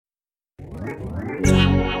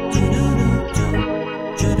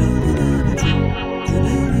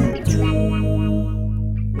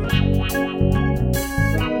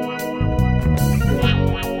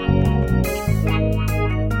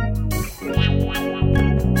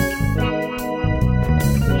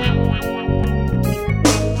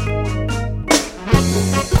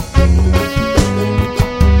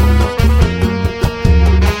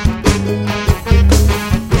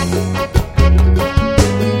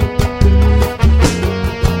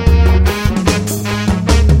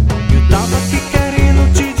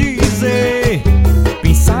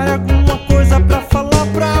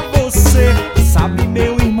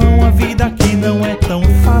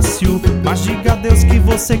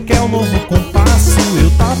você quer um novo compasso.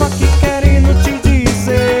 Eu tava aqui querendo te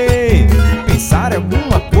dizer, pensar em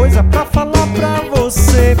alguma coisa pra falar pra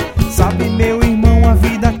você. Sabe, meu irmão, a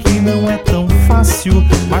vida aqui não é tão fácil,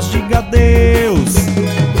 mas diga adeus,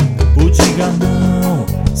 ou diga não,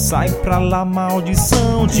 sai pra lá,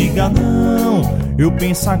 maldição. Diga não, eu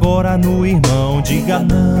penso agora no irmão. Diga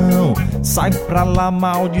não, sai pra lá,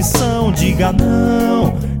 maldição. Diga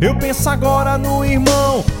não, eu penso agora no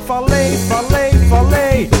irmão. Falei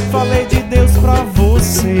de Deus pra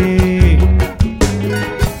você.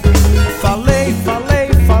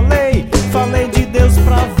 Falei de Deus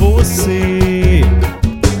pra você.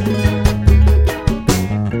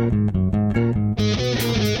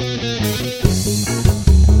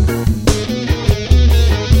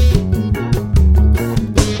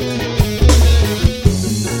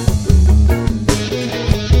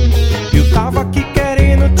 Eu tava aqui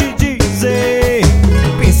querendo te dizer,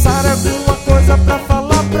 pensar alguma coisa pra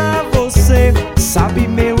falar pra você. Sabe,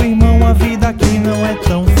 meu irmão, a vida aqui não é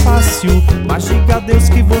tão fácil, mas diga a Deus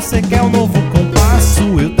que você quer um novo compasso.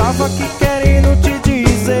 Eu tava aqui querendo te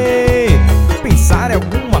dizer, pensar em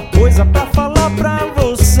alguma coisa pra falar pra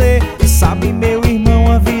você. Sabe, meu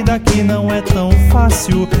irmão, a vida aqui não é tão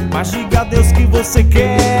fácil, mas diga a Deus que você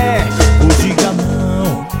quer, ou diga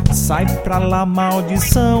não, sai pra lá,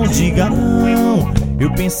 maldição. Diga não,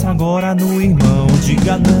 eu penso agora no irmão.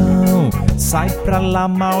 Diga não, sai pra lá,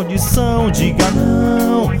 maldição. Diga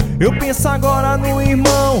não, eu penso agora no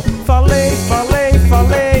irmão. Falei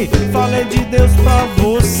de Deus pra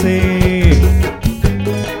você.